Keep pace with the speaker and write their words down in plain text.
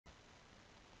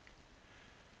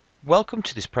Welcome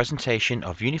to this presentation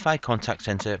of Unified Contact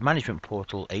Center Management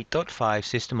Portal 8.5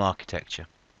 System Architecture.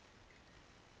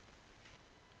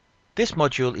 This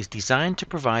module is designed to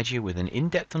provide you with an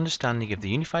in-depth understanding of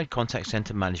the Unified Contact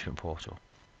Center Management Portal.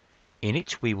 In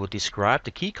it, we will describe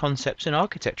the key concepts and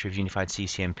architecture of Unified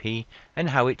CCMP and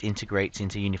how it integrates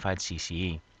into Unified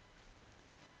CCE.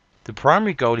 The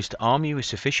primary goal is to arm you with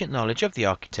sufficient knowledge of the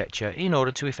architecture in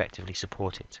order to effectively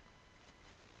support it.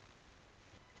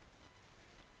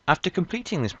 After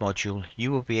completing this module,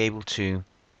 you will be able to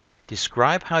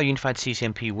describe how Unified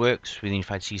CCMP works with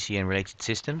Unified CCE and related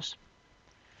systems,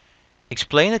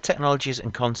 explain the technologies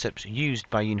and concepts used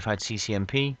by Unified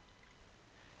CCMP,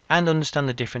 and understand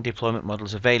the different deployment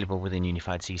models available within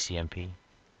Unified CCMP.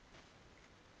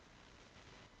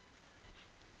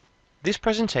 This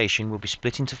presentation will be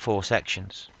split into 4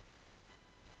 sections.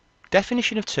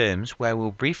 Definition of terms, where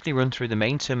we'll briefly run through the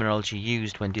main terminology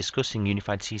used when discussing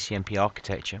Unified CCMP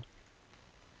architecture.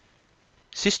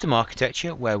 System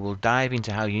architecture, where we'll dive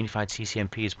into how Unified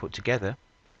CCMP is put together.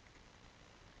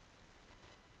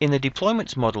 In the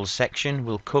Deployments Models section,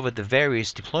 we'll cover the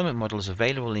various deployment models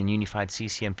available in Unified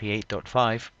CCMP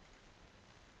 8.5.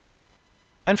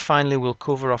 And finally, we'll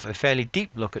cover off a fairly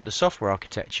deep look at the software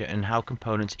architecture and how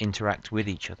components interact with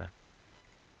each other.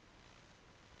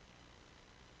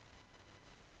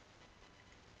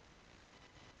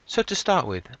 So to start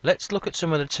with, let's look at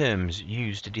some of the terms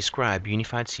used to describe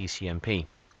Unified CCMP.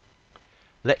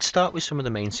 Let's start with some of the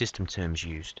main system terms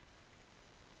used.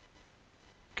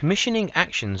 Commissioning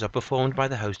actions are performed by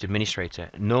the host administrator,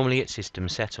 normally at system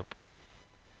setup.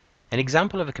 An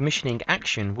example of a commissioning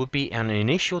action would be an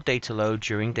initial data load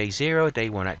during day 0 or day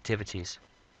 1 activities.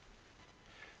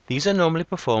 These are normally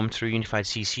performed through Unified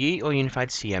CCE or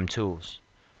Unified CM tools.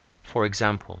 For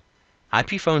example,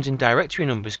 IP phones and directory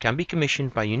numbers can be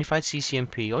commissioned by Unified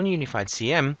CCMP or Unified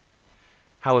CM.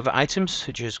 However, items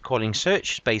such as calling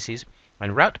search spaces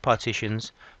and route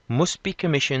partitions must be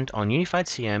commissioned on Unified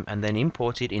CM and then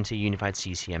imported into Unified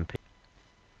CCMP.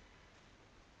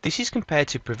 This is compared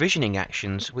to provisioning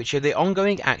actions, which are the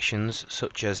ongoing actions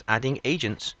such as adding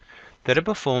agents that are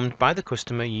performed by the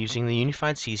customer using the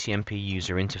Unified CCMP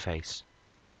user interface.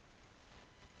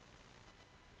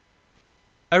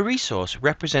 A resource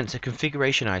represents a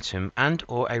configuration item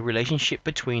and/or a relationship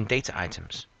between data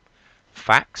items.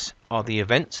 Facts are the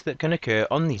events that can occur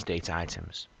on these data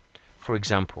items. For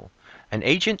example, an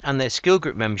agent and their skill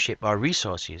group membership are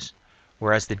resources,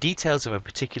 whereas the details of a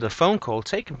particular phone call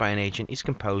taken by an agent is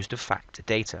composed of fact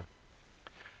data.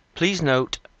 Please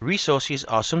note, resources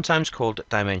are sometimes called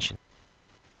dimensions.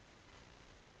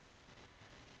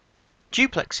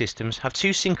 Duplex systems have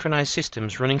 2 synchronized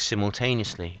systems running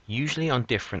simultaneously, usually on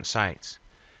different sites.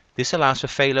 This allows for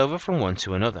failover from one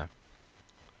to another.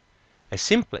 A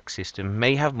simplex system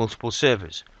may have multiple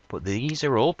servers, but these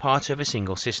are all part of a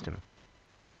single system.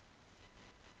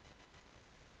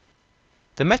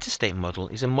 The metastate model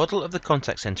is a model of the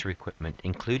contact center equipment,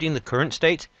 including the current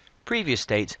state, previous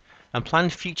state, and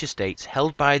planned future states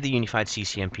held by the Unified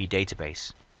CCMP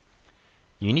database.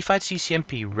 Unified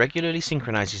CCMP regularly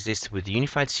synchronizes this with the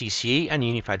Unified CCE and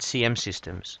Unified CM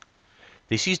systems.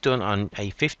 This is done on a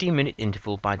 15-minute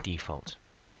interval by default.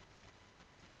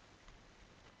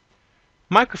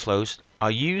 Microflows are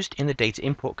used in the data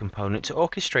import component to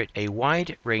orchestrate a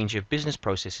wide range of business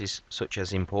processes such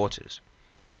as importers.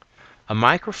 A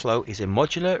microflow is a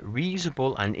modular,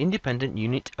 reusable, and independent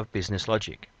unit of business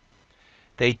logic.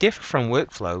 They differ from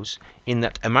workflows in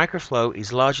that a microflow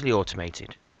is largely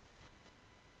automated.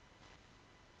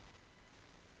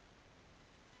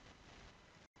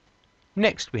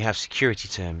 Next, we have security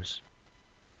terms.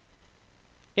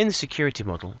 In the security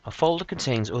model, a folder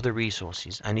contains other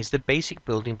resources and is the basic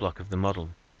building block of the model.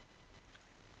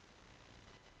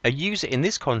 A user in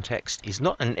this context is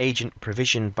not an agent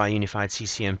provisioned by Unified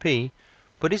CCMP,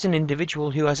 but is an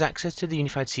individual who has access to the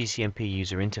Unified CCMP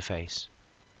user interface.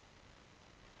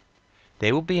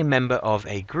 They will be a member of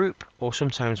a group or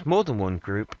sometimes more than one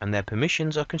group, and their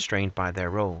permissions are constrained by their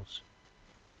roles.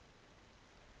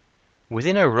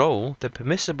 Within a role, the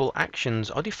permissible actions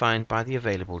are defined by the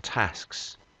available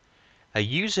tasks. A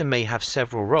user may have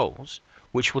several roles,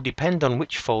 which will depend on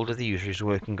which folder the user is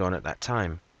working on at that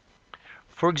time.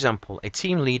 For example, a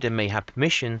team leader may have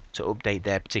permission to update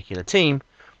their particular team,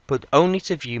 but only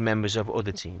to view members of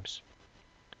other teams.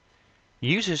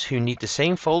 Users who need the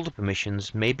same folder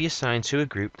permissions may be assigned to a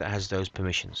group that has those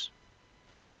permissions.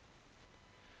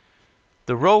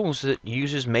 The roles that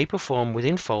users may perform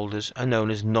within folders are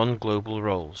known as non-global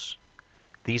roles.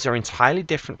 These are entirely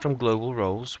different from global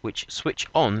roles, which switch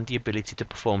on the ability to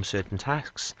perform certain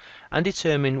tasks and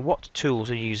determine what tools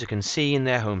a user can see in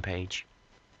their home page.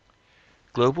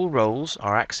 Global roles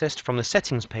are accessed from the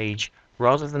settings page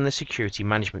rather than the security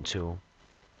management tool.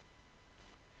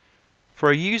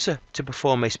 For a user to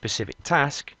perform a specific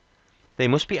task, they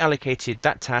must be allocated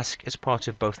that task as part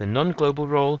of both a non-global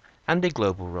role and a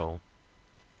global role.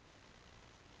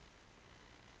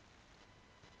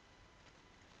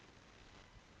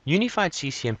 Unified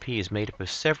CCMP is made up of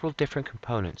several different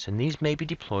components, and these may be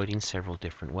deployed in several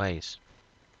different ways.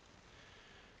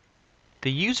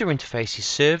 The user interface is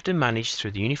served and managed through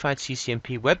the Unified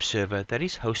CCMP web server that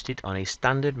is hosted on a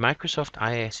standard Microsoft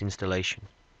IIS installation.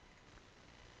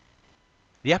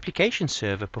 The application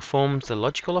server performs the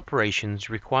logical operations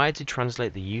required to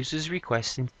translate the user's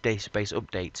requests into database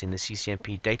updates in the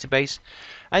CCMP database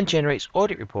and generates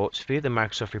audit reports via the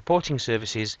Microsoft reporting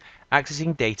services,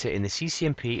 accessing data in the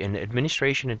CCMP and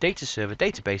administration and data server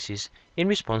databases in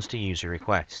response to user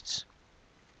requests.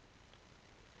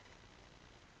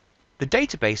 The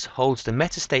database holds the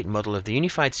metastate model of the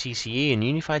Unified CCE and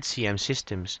Unified CM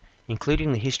systems,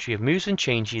 including the history of moves and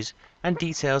changes and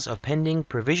details of pending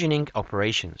provisioning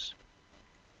operations.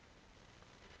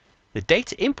 The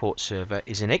data import server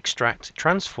is an extract,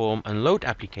 transform, and load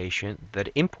application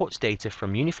that imports data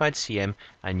from Unified CM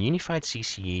and Unified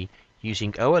CCE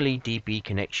using OLEDB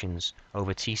connections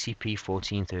over TCP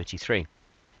 1433.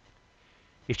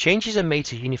 If changes are made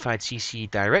to Unified CCE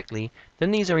directly, then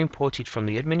these are imported from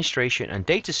the administration and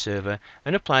data server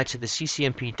and applied to the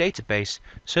CCMP database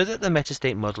so that the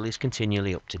metastate model is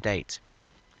continually up to date.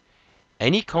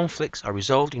 Any conflicts are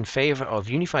resolved in favor of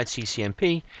Unified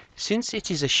CCMP since it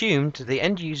is assumed the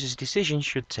end user's decision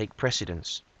should take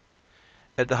precedence.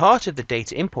 At the heart of the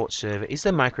data import server is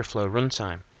the microflow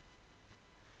runtime.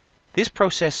 This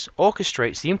process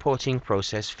orchestrates the importing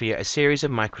process via a series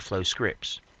of microflow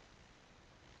scripts.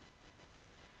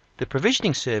 The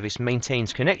provisioning service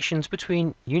maintains connections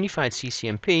between Unified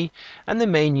CCMP and the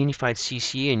main Unified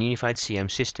CCE and Unified CM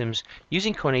systems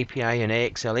using CON API and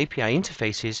AXL API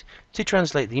interfaces to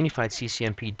translate the Unified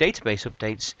CCMP database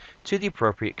updates to the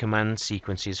appropriate command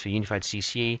sequences for Unified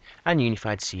CCE and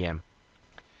Unified CM.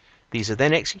 These are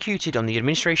then executed on the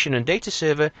administration and data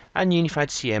server and Unified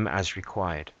CM as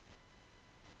required.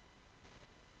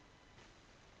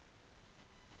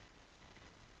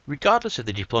 Regardless of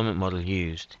the deployment model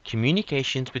used,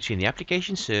 communications between the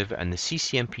application server and the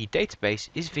CCMP database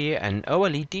is via an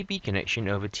OLEDB connection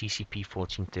over TCP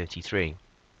 1433.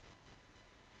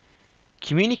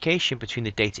 Communication between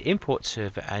the data import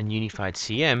server and Unified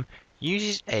CM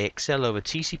uses AXL over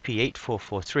TCP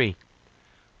 8443,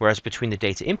 whereas between the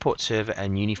data import server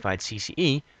and Unified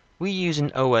CCE, we use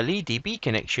an OLEDB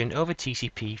connection over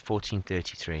TCP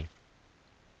 1433.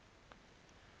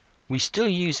 We still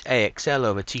use AXL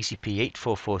over TCP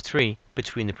 8443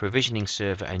 between the provisioning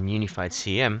server and Unified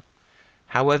CM.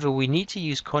 However, we need to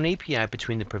use CON API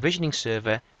between the provisioning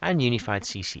server and Unified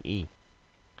CCE.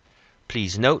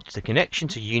 Please note the connection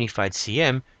to Unified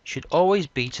CM should always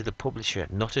be to the publisher,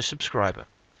 not a subscriber,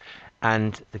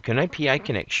 and the CON API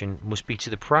connection must be to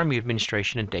the primary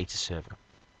administration and data server.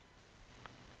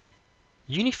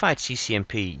 Unified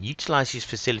CCMP utilizes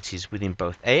facilities within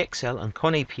both AXL and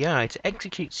CON API to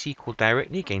execute SQL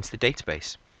directly against the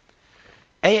database.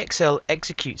 AXL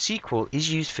Execute SQL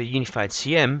is used for Unified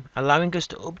CM, allowing us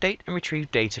to update and retrieve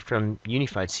data from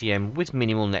Unified CM with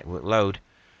minimal network load,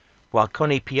 while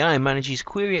CON API manages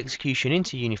query execution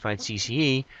into Unified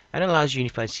CCE and allows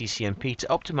Unified CCMP to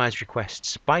optimize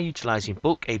requests by utilizing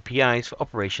bulk APIs for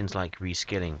operations like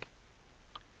reskilling.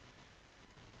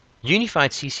 Unified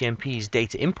CCMP's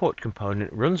data import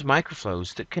component runs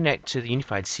microflows that connect to the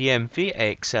Unified CM via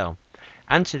AXL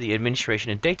and to the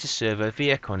administration and data server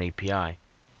via CON API.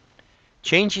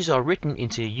 Changes are written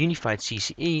into Unified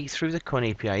CCE through the CON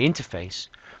API interface,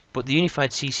 but the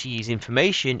Unified CCE's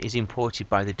information is imported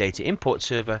by the data import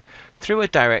server through a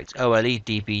direct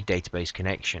OLEDB database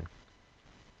connection.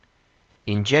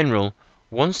 In general,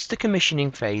 once the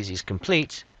commissioning phase is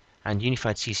complete and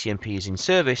Unified CCMP is in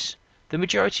service, the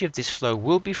majority of this flow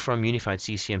will be from Unified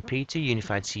CCMP to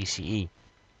Unified CCE.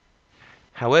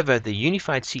 However, the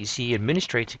Unified CCE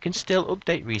administrator can still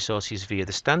update resources via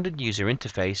the standard user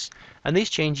interface, and these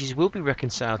changes will be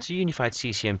reconciled to Unified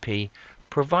CCMP,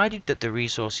 provided that the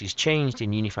resources changed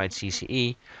in Unified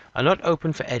CCE are not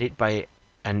open for edit by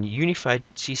an Unified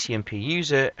CCMP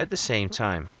user at the same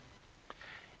time.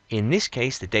 In this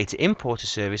case, the data importer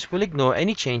service will ignore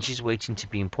any changes waiting to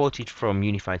be imported from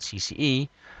Unified CCE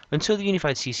until the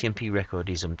Unified CCMP record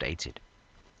is updated.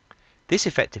 This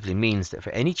effectively means that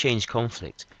for any change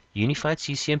conflict, Unified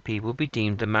CCMP will be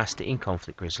deemed the master in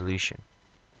conflict resolution.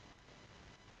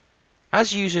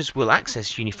 As users will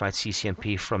access Unified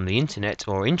CCMP from the internet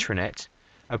or intranet,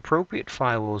 appropriate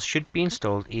firewalls should be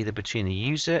installed either between the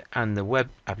user and the web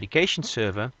application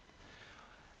server,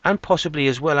 and possibly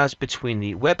as well as between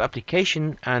the web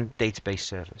application and database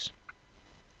servers.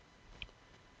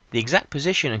 The exact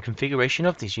position and configuration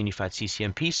of these unified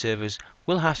CCMP servers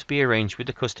will have to be arranged with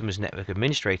the customer's network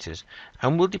administrators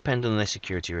and will depend on their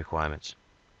security requirements.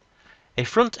 A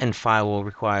front-end firewall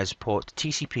requires port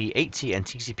TCP/80 and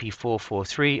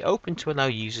TCP/443 open to allow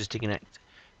users to connect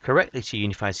correctly to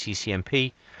unified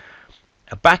CCMP.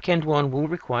 A back-end one will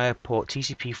require port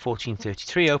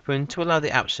TCP/1433 open to allow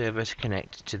the app server to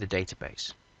connect to the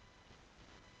database.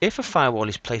 If a firewall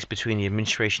is placed between the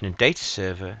administration and data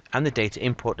server and the data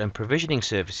import and provisioning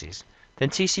services, then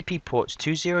TCP ports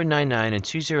 2099 and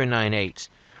 2098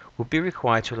 would be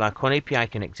required to allow CON API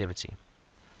connectivity.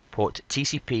 Port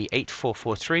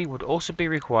TCP/8443 would also be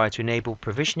required to enable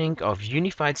provisioning of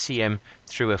unified CM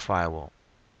through a firewall.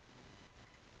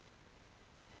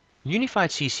 Unified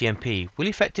CCMP will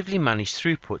effectively manage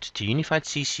throughput to unified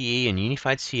CCE and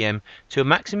unified CM to a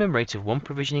maximum rate of one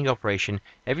provisioning operation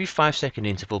every 5-second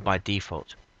interval by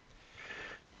default.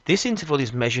 This interval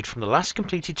is measured from the last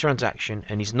completed transaction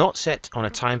and is not set on a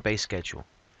time-based schedule.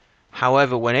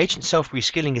 However, when agent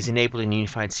self-reskilling is enabled in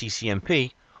unified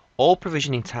CCMP, all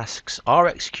provisioning tasks are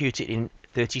executed in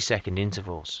 30-second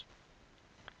intervals.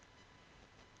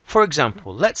 For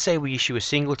example, let's say we issue a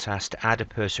single task to add a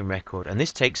person record, and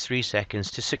this takes 3 seconds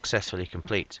to successfully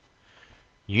complete.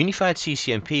 Unified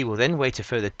CCMP will then wait a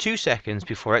further 2 seconds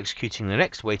before executing the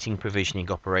next waiting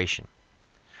provisioning operation.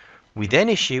 We then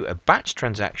issue a batch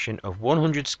transaction of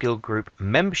 100 skill group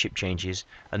membership changes,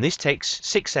 and this takes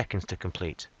 6 seconds to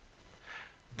complete.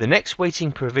 The next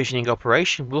waiting provisioning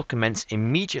operation will commence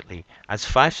immediately, as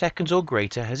 5 seconds or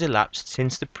greater has elapsed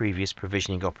since the previous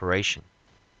provisioning operation.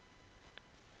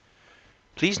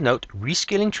 Please note,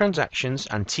 reskilling transactions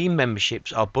and team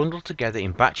memberships are bundled together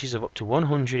in batches of up to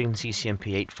 100 in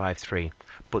CCMP 853,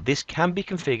 but this can be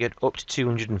configured up to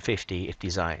 250 if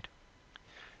desired.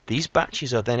 These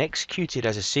batches are then executed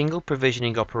as a single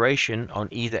provisioning operation on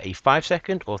either a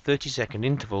 5-second or 30-second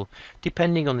interval,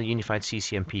 depending on the unified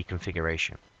CCMP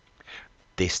configuration.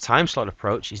 This time slot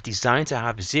approach is designed to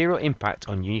have zero impact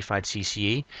on unified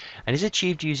CCE and is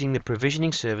achieved using the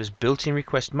provisioning server's built-in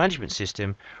request management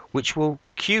system, which will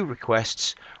queue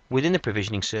requests within the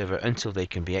provisioning server until they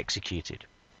can be executed.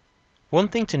 One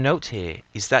thing to note here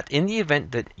is that in the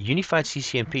event that unified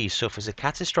CCMP suffers a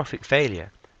catastrophic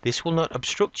failure, this will not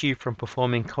obstruct you from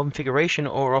performing configuration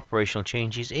or operational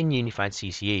changes in unified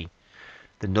CCE.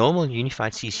 The normal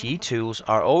unified CCE tools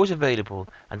are always available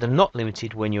and are not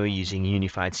limited when you are using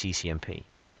unified CCMP.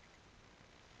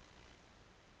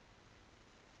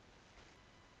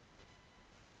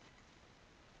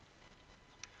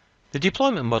 The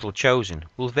deployment model chosen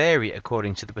will vary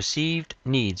according to the perceived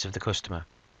needs of the customer.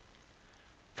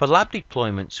 For lab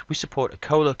deployments, we support a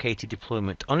co-located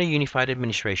deployment on a unified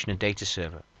administration and data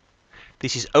server.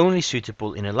 This is only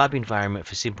suitable in a lab environment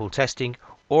for simple testing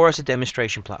or as a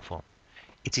demonstration platform.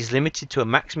 It is limited to a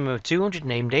maximum of 200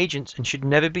 named agents and should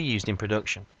never be used in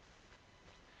production.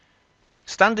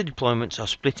 Standard deployments are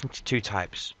split into 2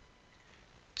 types: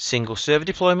 single server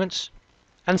deployments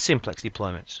and simplex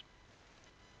deployments.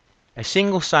 A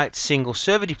single site, single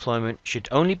server deployment should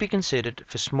only be considered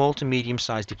for small to medium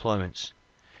sized deployments.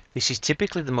 This is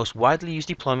typically the most widely used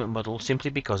deployment model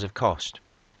simply because of cost.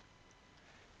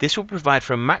 This will provide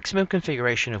for a maximum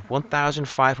configuration of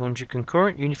 1,500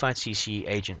 concurrent unified CCE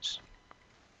agents.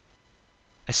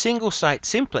 A single-site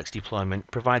simplex deployment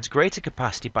provides greater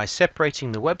capacity by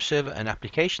separating the web server and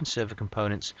application server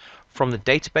components from the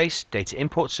database, data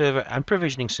import server, and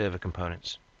provisioning server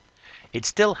components. It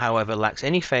still, however, lacks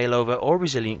any failover or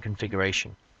resilient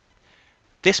configuration.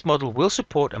 This model will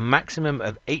support a maximum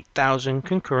of 8,000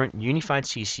 concurrent unified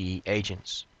CCE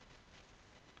agents.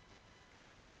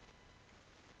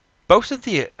 Both of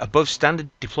the above standard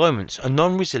deployments are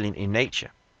non-resilient in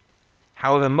nature.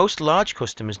 However, most large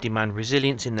customers demand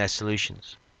resilience in their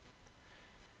solutions.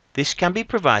 This can be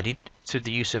provided through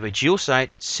the use of a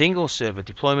dual-site single-server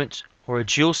deployment or a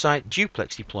dual-site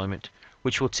duplex deployment,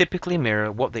 which will typically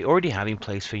mirror what they already have in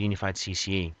place for unified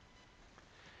CCE.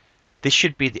 This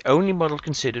should be the only model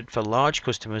considered for large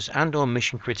customers and/or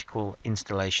mission-critical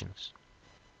installations.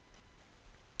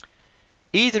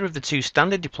 Either of the 2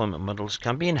 standard deployment models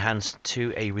can be enhanced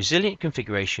to a resilient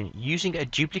configuration using a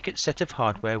duplicate set of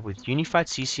hardware with unified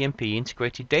CCMP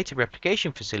integrated data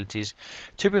replication facilities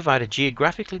to provide a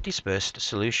geographically dispersed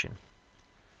solution.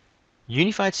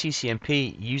 Unified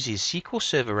CCMP uses SQL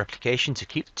Server replication to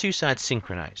keep the 2 sides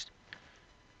synchronized.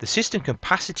 The system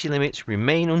capacity limits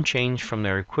remain unchanged from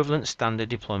their equivalent standard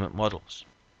deployment models.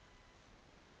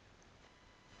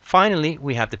 Finally,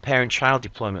 we have the parent-child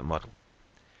deployment model.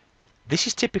 This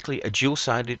is typically a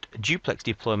dual-sided duplex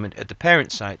deployment at the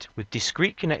parent site with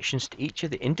discrete connections to each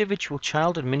of the individual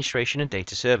child administration and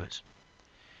data servers.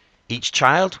 Each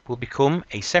child will become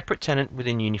a separate tenant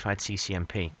within Unified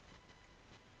CCMP.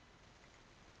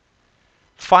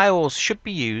 Firewalls should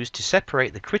be used to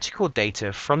separate the critical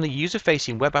data from the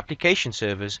user-facing web application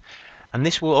servers, and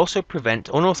this will also prevent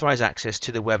unauthorized access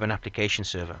to the web and application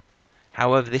server.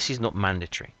 However, this is not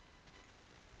mandatory.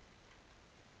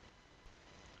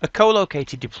 A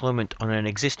co-located deployment on an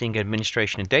existing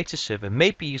administration and data server may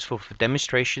be useful for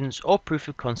demonstrations or proof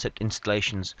of concept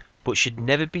installations, but should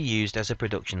never be used as a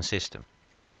production system.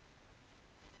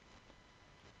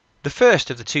 The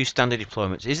first of the two standard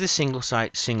deployments is the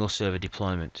single-site, single-server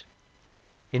deployment.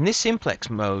 In this simplex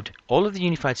mode, all of the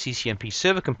Unified CCMP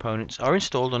server components are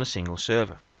installed on a single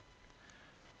server.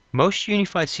 Most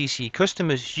Unified CCE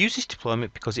customers use this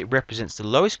deployment because it represents the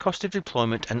lowest cost of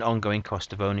deployment and ongoing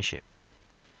cost of ownership.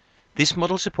 This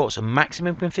model supports a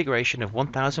maximum configuration of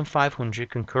 1,500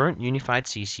 concurrent Unified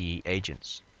CCE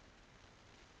agents.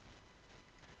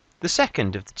 The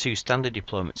second of the two standard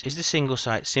deployments is the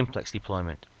single-site simplex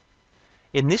deployment.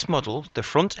 In this model, the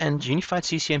front-end Unified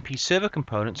CCMP server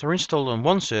components are installed on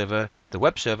one server, the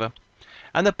web server,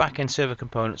 and the back-end server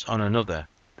components on another,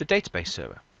 the database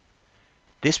server.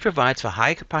 This provides for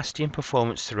higher capacity and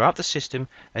performance throughout the system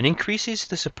and increases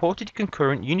the supported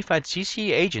concurrent Unified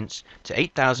CCE agents to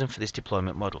 8,000 for this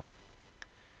deployment model.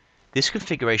 This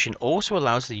configuration also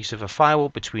allows the use of a firewall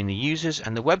between the users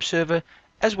and the web server,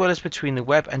 as well as between the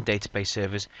web and database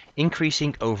servers,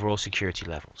 increasing overall security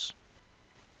levels.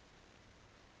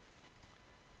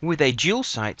 With a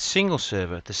dual-site single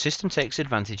server, the system takes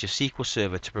advantage of SQL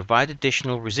Server to provide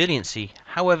additional resiliency.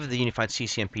 However, the Unified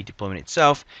CCMP deployment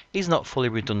itself is not fully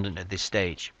redundant at this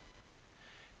stage.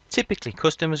 Typically,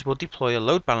 customers will deploy a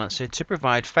load balancer to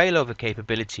provide failover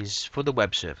capabilities for the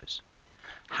web servers.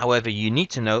 However, you need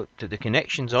to note that the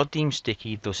connections are deemed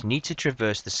sticky, thus need to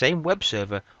traverse the same web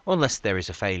server unless there is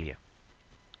a failure.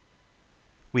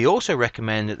 We also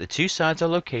recommend that the two sides are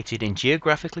located in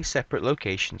geographically separate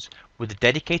locations with a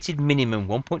dedicated minimum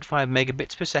 1.5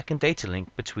 megabits per second data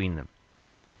link between them.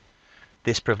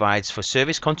 This provides for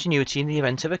service continuity in the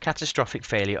event of a catastrophic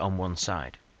failure on one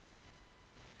side.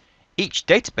 Each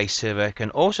database server can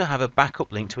also have a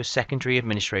backup link to a secondary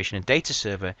administration and data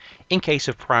server in case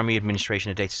of primary administration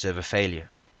and data server failure.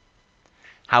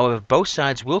 However, both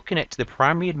sides will connect to the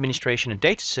primary administration and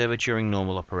data server during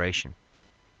normal operation.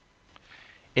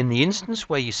 In the instance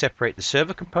where you separate the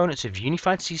server components of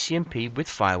Unified CCMP with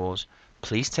firewalls,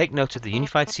 please take note of the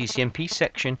Unified CCMP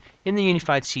section in the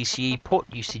Unified CCE Port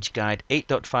Usage Guide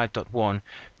 8.5.1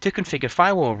 to configure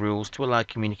firewall rules to allow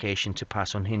communication to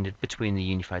pass unhindered between the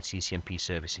Unified CCMP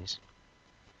services.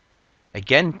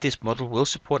 Again, this model will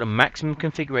support a maximum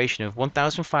configuration of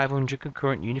 1,500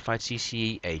 concurrent Unified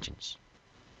CCE agents.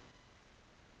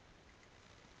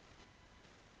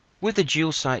 With the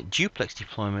dual-site duplex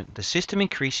deployment, the system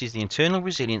increases the internal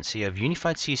resiliency of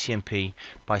Unified CCMP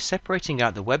by separating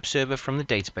out the web server from the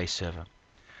database server.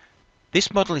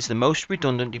 This model is the most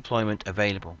redundant deployment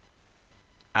available.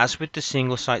 As with the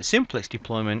single-site simplex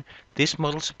deployment, this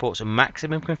model supports a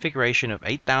maximum configuration of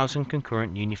 8,000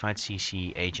 concurrent Unified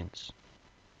CCE agents.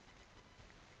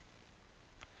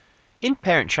 In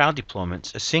parent-child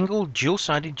deployments, a single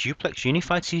dual-sided duplex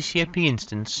Unified CCMP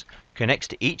instance connects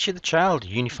to each of the child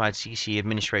Unified CCE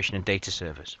administration and data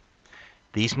servers.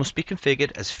 These must be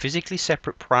configured as physically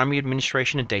separate primary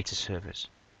administration and data servers.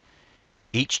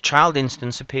 Each child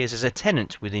instance appears as a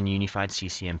tenant within Unified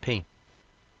CCMP.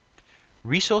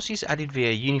 Resources added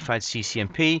via Unified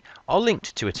CCMP are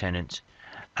linked to a tenant,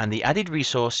 and the added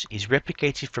resource is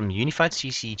replicated from the Unified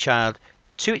CCE child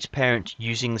to its parent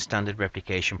using the standard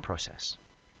replication process.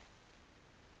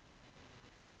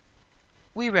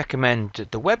 We recommend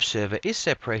that the web server is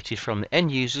separated from the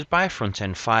end users by a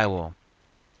front-end firewall.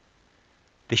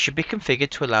 This should be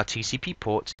configured to allow TCP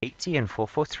ports 80 and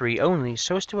 443 only,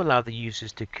 so as to allow the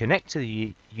users to connect to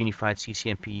the Unified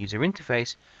CCMP user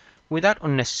interface without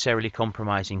unnecessarily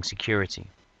compromising security.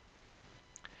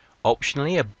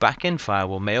 Optionally, a back-end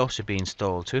firewall may also be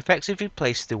installed to effectively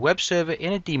place the web server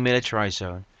in a demilitarized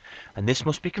zone, and this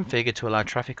must be configured to allow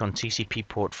traffic on TCP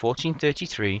port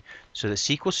 1433 so that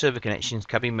SQL Server connections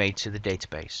can be made to the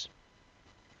database.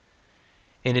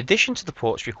 In addition to the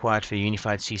ports required for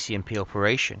Unified CCMP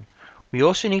operation, we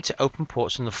also need to open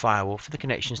ports on the firewall for the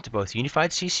connections to both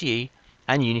Unified CCE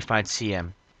and Unified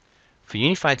CM. For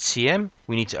Unified CM,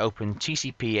 we need to open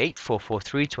TCP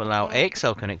 8443 to allow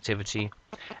AXL connectivity,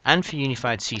 and for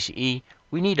Unified CCE,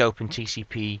 we need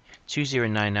OpenTCP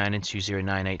 2099 and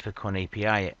 2098 for CON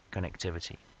API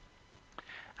connectivity.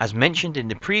 As mentioned in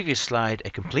the previous slide, a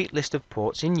complete list of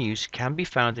ports in use can be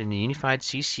found in the Unified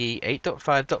CCE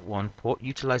 8.5.1 Port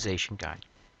Utilization Guide.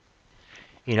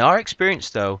 In our experience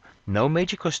though, no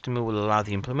major customer will allow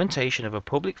the implementation of a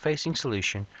public-facing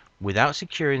solution without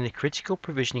securing the critical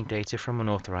provisioning data from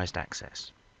unauthorized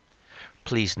access.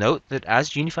 Please note that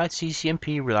as Unified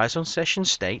CCMP relies on session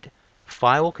state,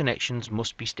 firewall connections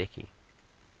must be sticky.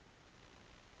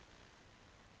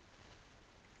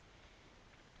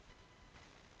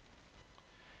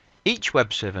 Each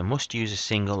web server must use a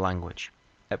single language.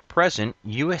 At present,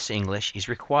 US English is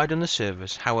required on the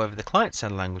servers, however the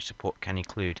client-side language support can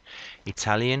include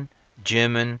Italian,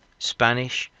 German,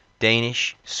 Spanish,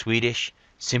 Danish, Swedish,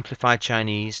 Simplified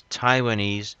Chinese,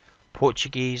 Taiwanese,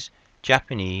 Portuguese,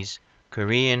 Japanese,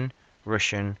 Korean,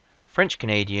 Russian, French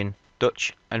Canadian,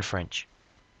 Dutch and French.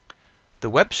 The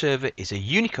web server is a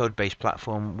Unicode-based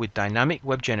platform with dynamic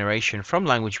web generation from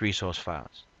language resource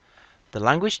files. The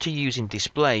language to use in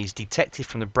display is detected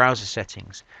from the browser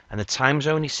settings, and the time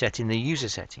zone is set in the user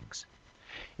settings.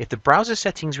 If the browser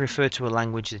settings refer to a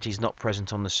language that is not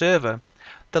present on the server,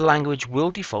 the language will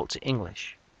default to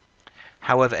English.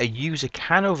 However, a user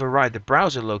can override the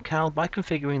browser locale by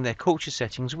configuring their culture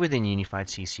settings within Unified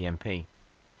CCMP.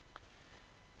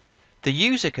 The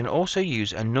user can also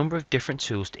use a number of different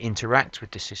tools to interact with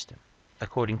the system,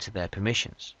 according to their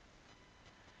permissions.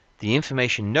 The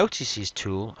Information Notices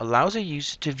tool allows a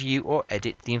user to view or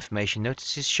edit the information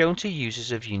notices shown to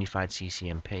users of Unified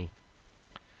CCMP.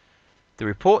 The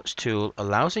Reports tool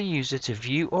allows a user to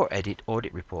view or edit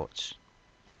audit reports.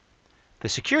 The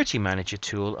Security Manager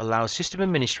tool allows system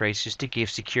administrators to give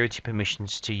security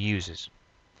permissions to users.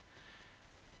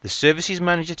 The Services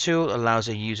Manager tool allows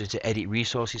a user to edit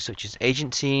resources such as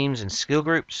agent teams and skill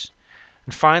groups.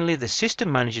 And finally, the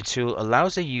System Manager tool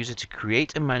allows a user to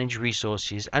create and manage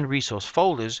resources and resource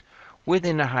folders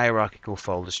within a hierarchical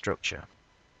folder structure.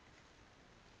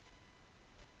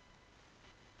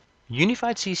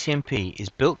 Unified CCMP is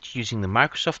built using the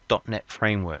Microsoft .NET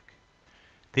framework.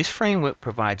 This framework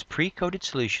provides pre-coded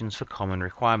solutions for common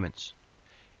requirements.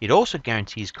 It also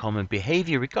guarantees common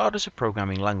behavior regardless of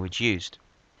programming language used.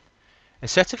 A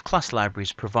set of class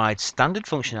libraries provides standard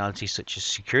functionality such as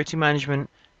security management,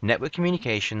 network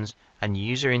communications, and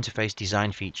user interface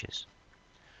design features.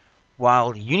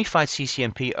 While Unified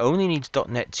CCMP only needs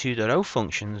 .NET 2.0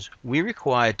 functions, we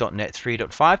require .NET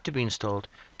 3.5 to be installed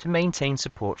to maintain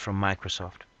support from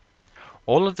Microsoft.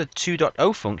 All of the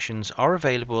 2.0 functions are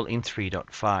available in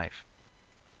 3.5.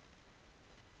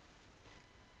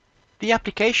 The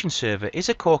application server is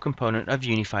a core component of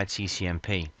Unified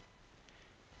CCMP.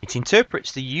 It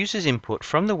interprets the user's input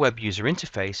from the web user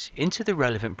interface into the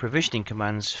relevant provisioning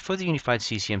commands for the Unified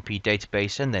CCMP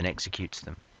database and then executes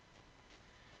them.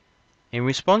 In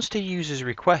response to users'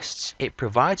 requests, it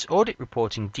provides audit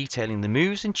reporting detailing the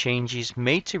moves and changes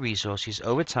made to resources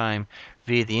over time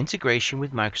via the integration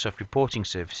with Microsoft reporting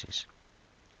services.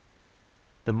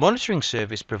 The monitoring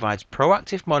service provides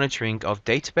proactive monitoring of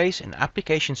database and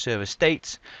application server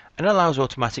states and allows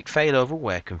automatic failover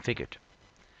where configured.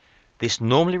 This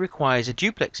normally requires a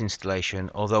duplex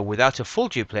installation, although without a full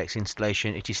duplex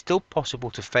installation it is still possible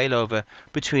to failover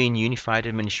between Unified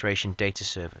Administration data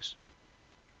servers.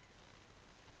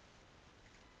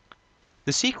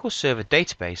 The SQL Server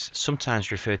database,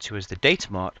 sometimes referred to as the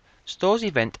data mart, stores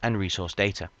event and resource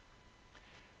data.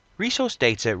 Resource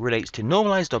data relates to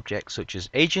normalized objects such as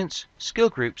agents,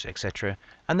 skill groups, etc.,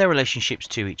 and their relationships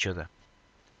to each other.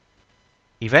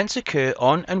 Events occur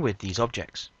on and with these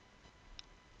objects.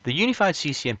 The Unified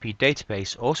CCMP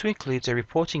database also includes a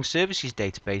reporting services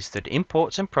database that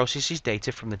imports and processes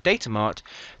data from the data mart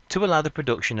to allow the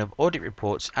production of audit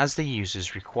reports as the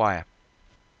users require.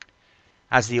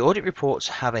 As the audit reports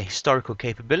have a historical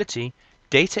capability,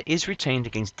 data is retained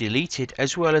against deleted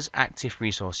as well as active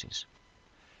resources.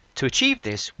 To achieve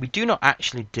this, we do not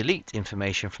actually delete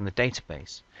information from the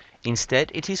database. Instead,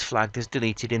 it is flagged as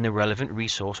deleted in the relevant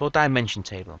resource or dimension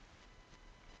table.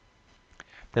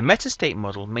 The metastate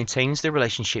model maintains the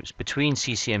relationships between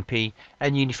CCMP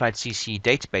and Unified CCE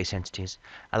database entities,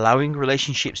 allowing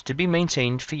relationships to be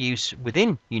maintained for use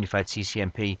within Unified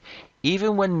CCMP,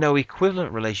 even when no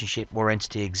equivalent relationship or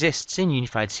entity exists in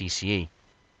Unified CCE.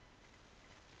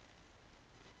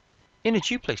 In a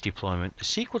duplex deployment, the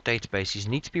SQL databases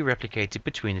need to be replicated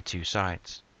between the two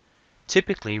sides.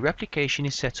 Typically, replication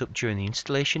is set up during the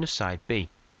installation of Side B.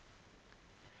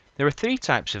 There are three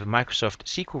types of Microsoft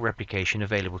SQL replication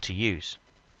available to use.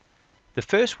 The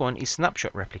first one is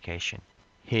snapshot replication.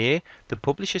 Here, the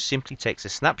publisher simply takes a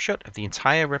snapshot of the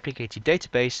entire replicated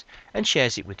database and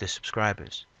shares it with the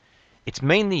subscribers. It's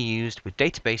mainly used with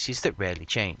databases that rarely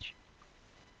change.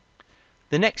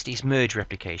 The next is merge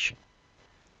replication.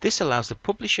 This allows the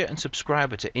publisher and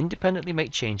subscriber to independently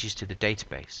make changes to the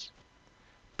database.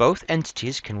 Both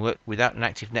entities can work without an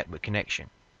active network connection.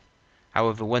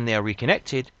 However, when they are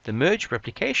reconnected, the merge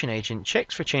replication agent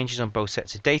checks for changes on both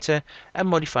sets of data and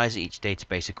modifies each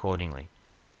database accordingly.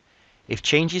 If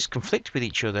changes conflict with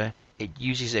each other, it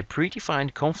uses a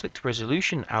predefined conflict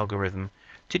resolution algorithm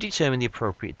to determine the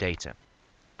appropriate data.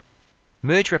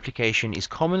 Merge replication is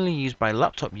commonly used by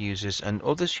laptop users and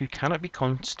others who cannot be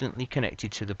constantly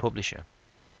connected to the publisher.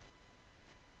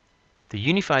 The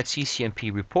Unified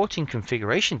CCMP Reporting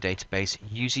Configuration Database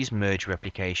uses merge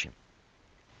replication.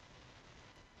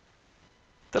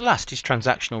 The last is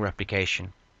transactional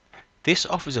replication. This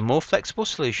offers a more flexible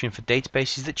solution for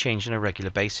databases that change on a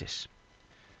regular basis.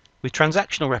 With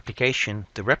transactional replication,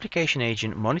 the replication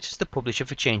agent monitors the publisher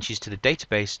for changes to the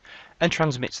database and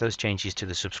transmits those changes to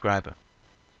the subscriber.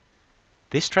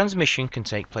 This transmission can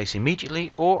take place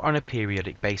immediately or on a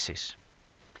periodic basis.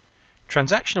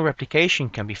 Transactional replication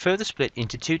can be further split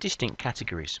into two distinct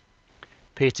categories: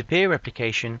 peer-to-peer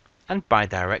replication and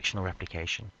bidirectional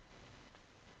replication.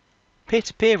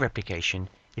 Peer-to-peer replication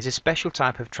is a special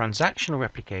type of transactional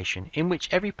replication in which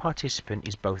every participant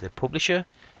is both a publisher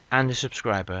and a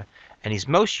subscriber, and is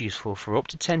most useful for up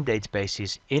to 10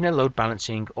 databases in a load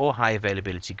balancing or high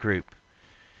availability group.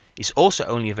 It's also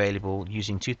only available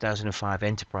using 2005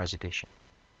 Enterprise Edition.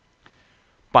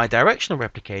 Bidirectional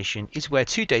replication is where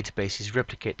two databases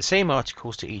replicate the same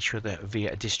articles to each other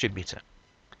via a distributor.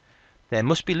 There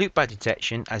must be loopback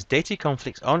detection as data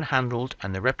conflicts are unhandled,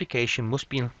 and the replication must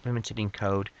be implemented in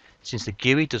code since the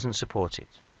GUI doesn't support it.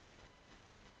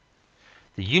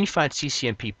 The Unified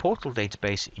CCMP Portal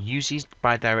database uses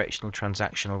bidirectional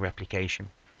transactional replication.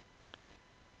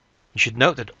 You should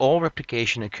note that all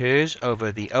replication occurs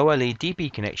over the OLE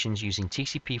DB connections using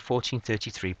TCP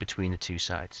 1433 between the two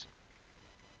sides.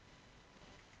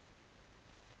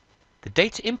 The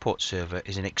data import server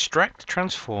is an extract,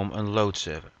 transform, and load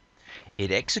server.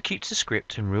 It executes the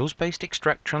script and rules-based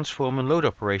extract, transform, and load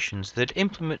operations that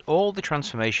implement all the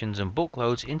transformations and bulk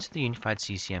loads into the Unified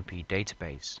CCMP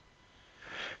database.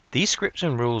 These scripts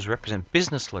and rules represent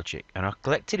business logic and are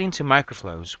collected into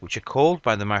microflows, which are called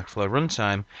by the microflow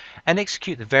runtime and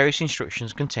execute the various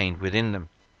instructions contained within them.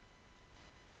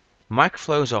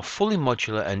 Microflows are fully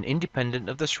modular and independent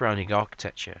of the surrounding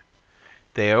architecture.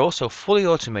 They are also fully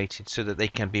automated so that they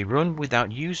can be run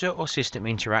without user or system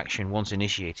interaction once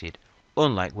initiated,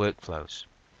 unlike workflows.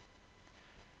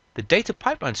 The data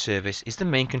pipeline service is the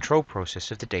main control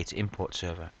process of the data import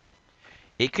server.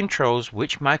 It controls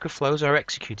which microflows are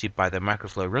executed by the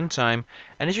microflow runtime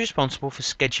and is responsible for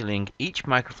scheduling each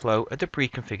microflow at a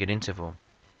pre-configured interval.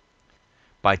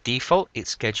 By default, it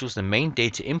schedules the main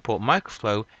data import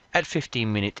microflow at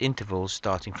 15-minute intervals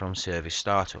starting from service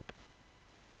startup.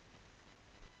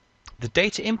 The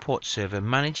data import server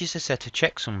manages a set of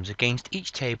checksums against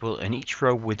each table and each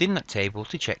row within that table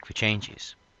to check for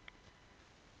changes.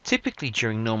 Typically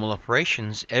during normal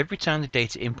operations, every time the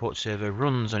data import server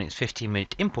runs on its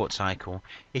 15-minute import cycle,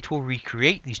 it will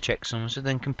recreate these checksums and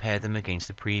then compare them against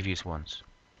the previous ones.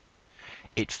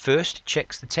 It first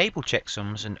checks the table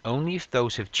checksums, and only if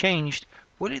those have changed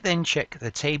will it then check the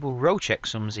table row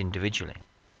checksums individually.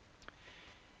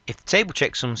 If the table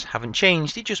checksums haven't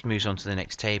changed, it just moves on to the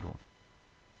next table.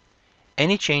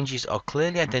 Any changes are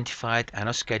clearly identified and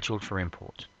are scheduled for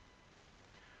import.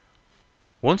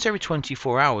 Once every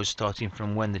 24 hours starting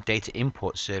from when the data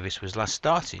import service was last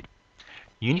started,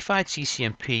 Unified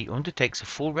CCMP undertakes a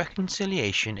full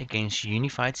reconciliation against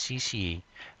Unified CCE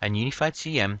and Unified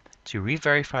CM to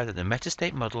re-verify that the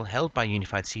metastate model held by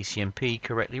Unified CCMP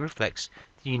correctly reflects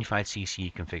the Unified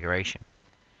CCE configuration.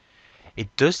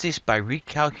 It does this by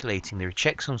recalculating the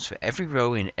checksums for every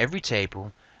row in every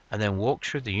table and then walks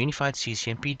through the Unified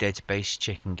CCMP database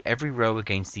checking every row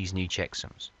against these new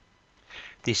checksums.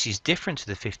 This is different to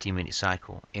the 15-minute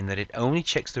cycle in that it only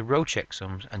checks the row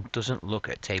checksums and doesn't look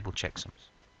at table checksums.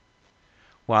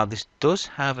 While this does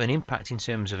have an impact in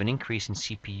terms of an increase in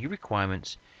CPU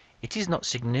requirements, it is not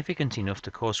significant enough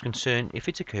to cause concern if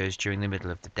it occurs during the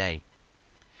middle of the day.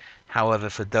 However,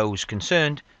 for those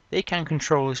concerned, they can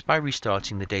control this by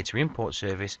restarting the data import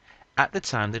service at the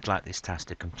time they'd like this task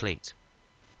to complete.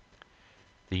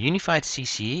 The Unified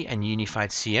CCE and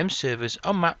Unified CM servers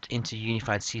are mapped into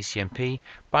Unified CCMP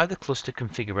by the Cluster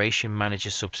Configuration Manager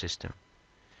subsystem.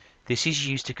 This is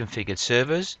used to configure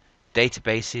servers,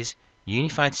 databases,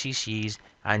 Unified CCEs,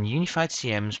 and Unified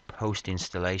CMs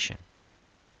post-installation.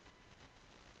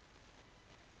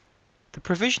 The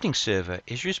provisioning server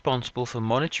is responsible for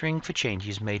monitoring for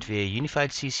changes made via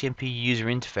unified CCMP user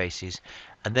interfaces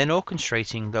and then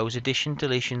orchestrating those additions,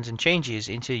 deletions and changes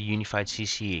into unified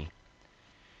CCE.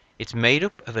 It's made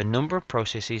up of a number of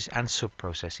processes and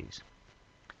sub-processes.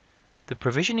 The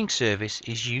provisioning service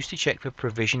is used to check for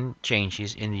provision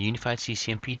changes in the unified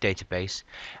CCMP database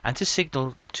and to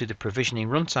signal to the provisioning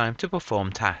runtime to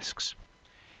perform tasks.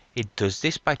 It does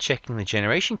this by checking the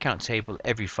generation count table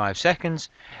every 5 seconds,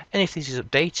 and if this is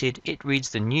updated, it reads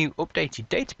the new updated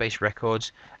database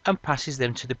records and passes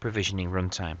them to the provisioning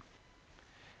runtime.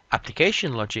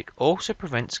 Application logic also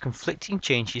prevents conflicting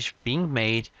changes being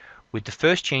made with the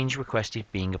first change requested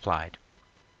being applied.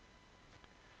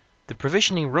 The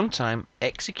provisioning runtime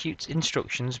executes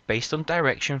instructions based on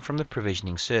direction from the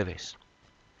provisioning service.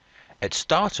 At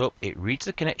startup, it reads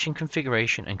the connection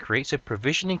configuration and creates a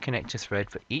provisioning connector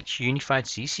thread for each unified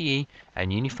CCE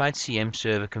and unified CM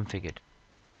server configured.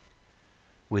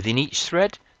 Within each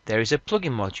thread, there is a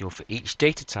plugin module for each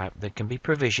data type that can be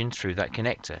provisioned through that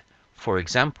connector. For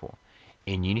example,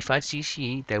 in unified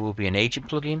CCE, there will be an agent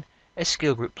plugin, a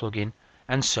skill group plugin,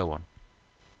 and so on.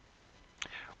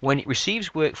 When it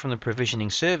receives work from the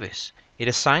provisioning service, it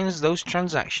assigns those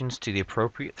transactions to the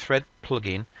appropriate thread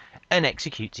plugin and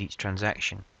executes each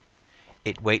transaction.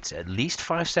 It waits at least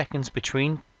 5 seconds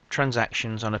between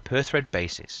transactions on a per thread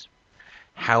basis.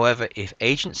 However, if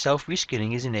agent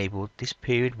self-reskilling is enabled, this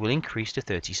period will increase to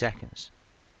 30 seconds.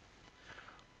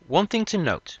 One thing to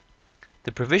note,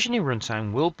 the provisioning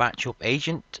runtime will batch up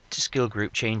agent to skill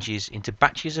group changes into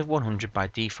batches of 100 by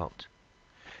default.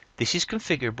 This is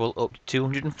configurable up to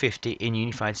 250 in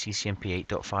Unified CCMP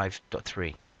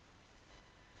 8.5.3.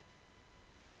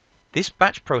 This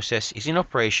batch process is in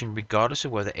operation regardless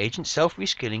of whether agent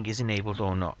self-reskilling is enabled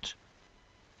or not.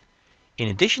 In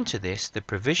addition to this, the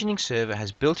provisioning server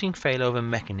has built-in failover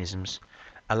mechanisms,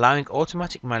 allowing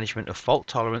automatic management of fault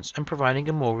tolerance and providing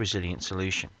a more resilient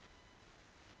solution.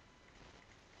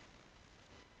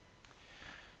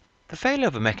 The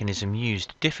failover mechanism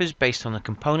used differs based on the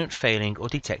component failing or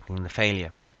detecting the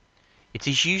failure. It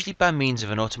is usually by means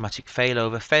of an automatic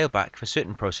failover/failback for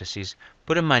certain processes,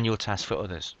 but a manual task for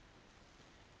others.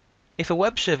 If a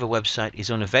web server website is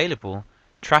unavailable,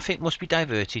 traffic must be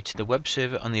diverted to the web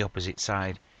server on the opposite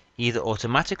side, either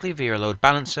automatically via a load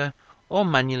balancer or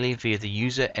manually via the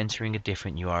user entering a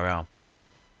different URL.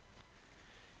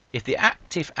 If the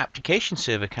active application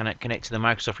server cannot connect to the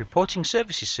Microsoft Reporting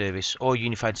Services service or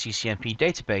Unified CCMP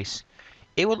database,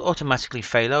 it will automatically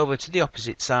fail over to the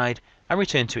opposite side and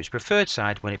return to its preferred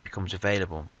side when it becomes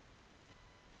available.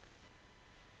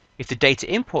 If the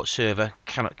data import server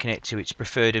cannot connect to its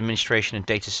preferred administration and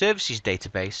data services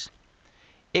database,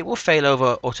 it will fail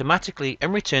over automatically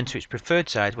and return to its preferred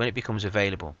side when it becomes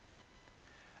available.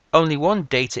 Only one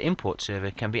data import server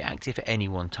can be active at any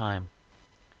one time.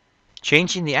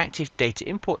 Changing the active data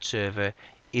import server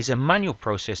is a manual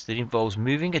process that involves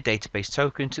moving a database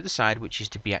token to the side which is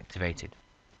to be activated.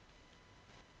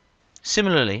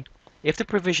 Similarly, if the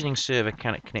provisioning server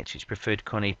cannot connect to its preferred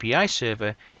CON API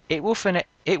server, it will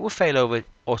fail over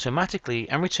automatically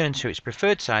and return to its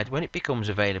preferred side when it becomes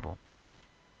available.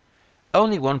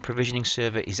 Only one provisioning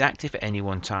server is active at any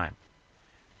one time.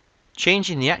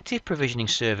 Changing the active provisioning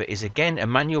server is again a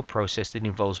manual process that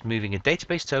involves moving a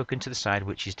database token to the side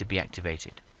which is to be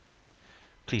activated.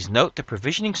 Please note the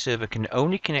provisioning server can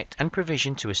only connect and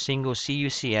provision to a single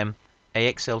CUCM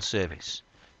AXL service.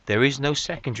 There is no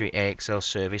secondary AXL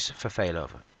service for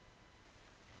failover.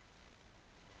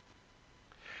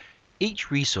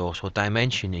 Each resource or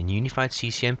dimension in Unified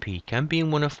CCMP can be in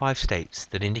one of 5 states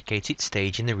that indicate its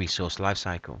stage in the resource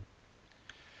lifecycle.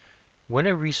 When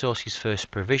a resource is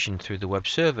first provisioned through the web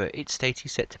server, its state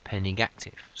is set to pending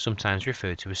active, sometimes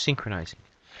referred to as synchronizing.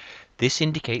 This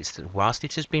indicates that whilst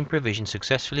it has been provisioned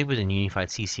successfully within Unified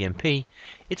CCMP,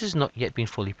 it has not yet been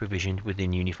fully provisioned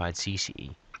within Unified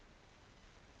CCE.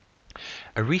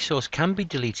 A resource can be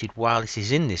deleted while it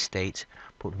is in this state,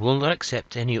 but will not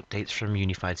accept any updates from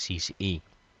Unified CCE.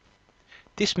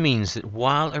 This means that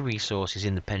while a resource is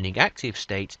in the pending active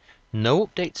state, no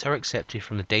updates are accepted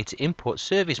from the data import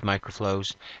service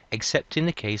microflows, except in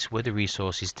the case where the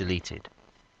resource is deleted.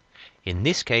 In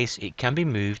this case, it can be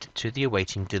moved to the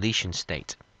awaiting deletion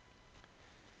state.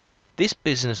 This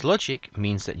business logic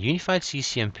means that Unified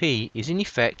CCMP is in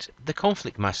effect the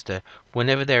conflict master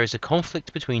whenever there is a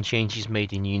conflict between changes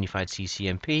made in Unified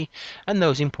CCMP and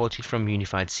those imported from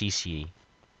Unified CCE.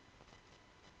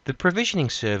 The provisioning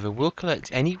server will collect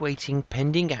any waiting,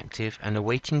 pending active and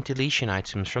awaiting deletion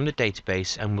items from the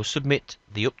database and will submit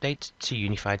the update to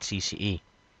Unified CCE.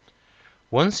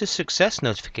 Once a success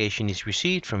notification is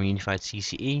received from Unified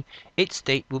CCE, its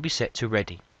state will be set to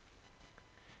ready.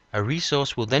 A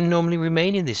resource will then normally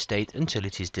remain in this state until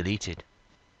it is deleted.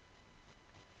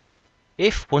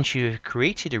 If, once you have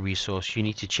created a resource, you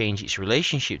need to change its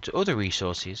relationship to other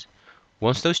resources,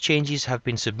 once those changes have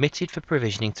been submitted for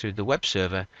provisioning through the web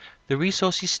server, the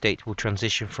resource's state will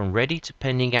transition from ready to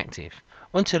pending active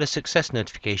until a success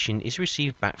notification is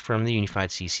received back from the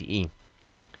Unified CCE.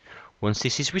 Once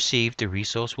this is received, the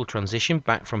resource will transition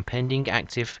back from pending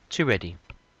active to ready.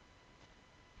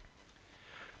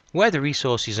 Where the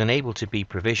resource is unable to be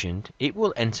provisioned, it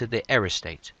will enter the error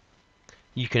state.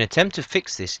 You can attempt to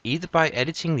fix this either by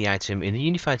editing the item in the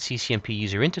Unified CCMP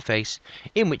user interface,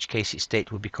 in which case its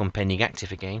state will become pending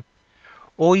active again,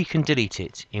 or you can delete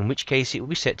it, in which case it will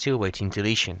be set to awaiting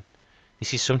deletion.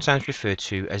 This is sometimes referred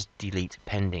to as delete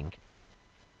pending.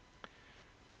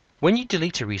 When you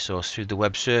delete a resource through the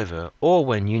web server, or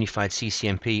when Unified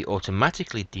CCMP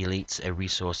automatically deletes a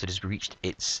resource that has reached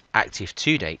its active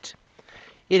to date,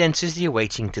 it enters the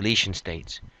awaiting deletion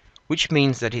state, which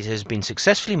means that it has been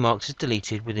successfully marked as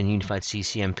deleted within Unified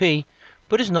CCMP,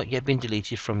 but has not yet been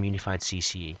deleted from Unified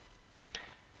CCE.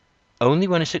 Only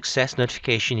when a success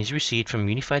notification is received from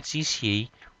Unified CCE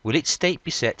will its state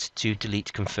be set to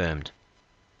delete confirmed.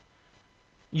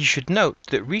 You should note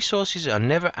that resources are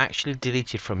never actually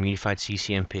deleted from Unified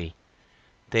CCMP.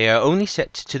 They are only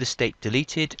set to the state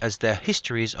deleted, as their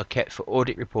histories are kept for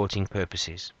audit reporting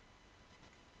purposes.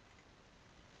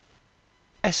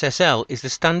 SSL is the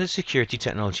standard security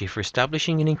technology for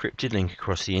establishing an encrypted link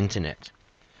across the Internet.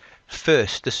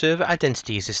 First, the server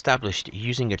identity is established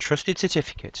using a trusted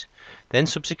certificate, then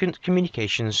subsequent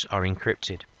communications are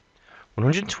encrypted.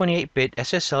 128-bit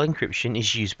SSL encryption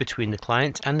is used between the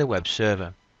client and the web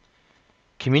server.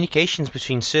 Communications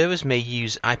between servers may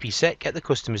use IPsec at the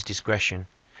customer's discretion.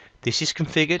 This is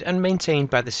configured and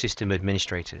maintained by the system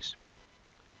administrators.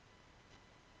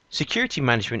 Security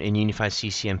management in Unified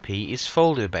CCMP is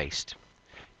folder-based.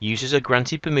 Users are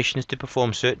granted permissions to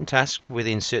perform certain tasks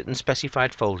within certain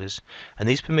specified folders, and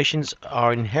these permissions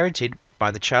are inherited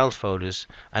by the child folders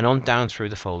and on down through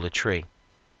the folder tree.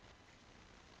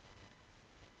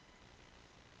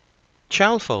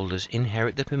 Child folders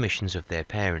inherit the permissions of their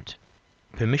parent.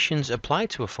 Permissions applied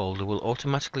to a folder will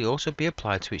automatically also be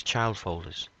applied to its child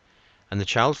folders, and the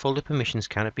child folder permissions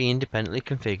cannot be independently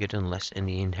configured unless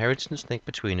the inheritance link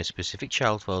between a specific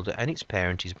child folder and its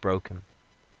parent is broken.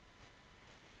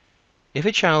 If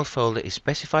a child folder is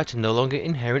specified to no longer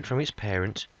inherit from its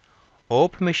parent, all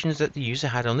permissions that the user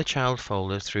had on the child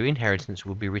folder through inheritance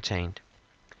will be retained.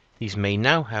 These may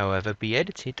now, however, be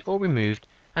edited or removed,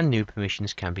 and new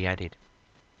permissions can be added.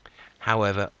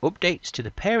 However, updates to the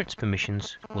parent's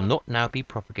permissions will not now be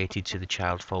propagated to the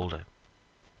child folder.